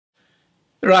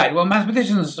Right, well,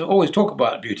 mathematicians always talk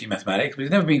about beauty in mathematics, but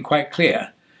it's never been quite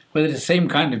clear whether it's the same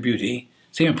kind of beauty,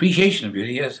 same appreciation of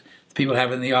beauty as people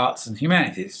have in the arts and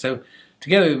humanities. So,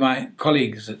 together with my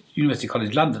colleagues at University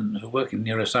College London who work in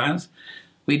neuroscience,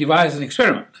 we devised an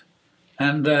experiment.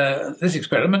 And this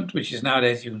experiment, which is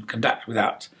nowadays you can conduct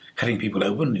without cutting people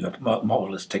open, you have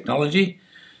marvelous technology.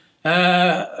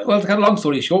 Well, to cut a long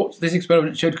story short, this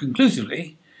experiment showed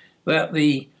conclusively that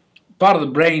the part of the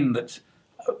brain that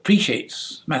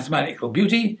appreciates mathematical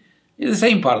beauty is the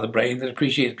same part of the brain that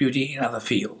appreciates beauty in other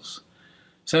fields.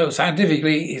 So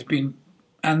scientifically it's been,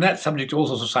 and that's subject to all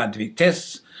sorts of scientific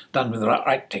tests done with the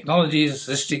right technologies,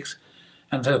 statistics,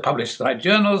 and so published in the right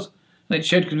journals, and it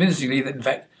showed convincingly that in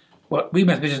fact what we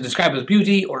mathematicians describe as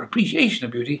beauty or appreciation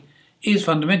of beauty is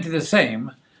fundamentally the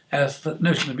same as the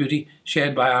notion of beauty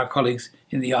shared by our colleagues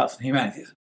in the arts and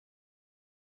humanities.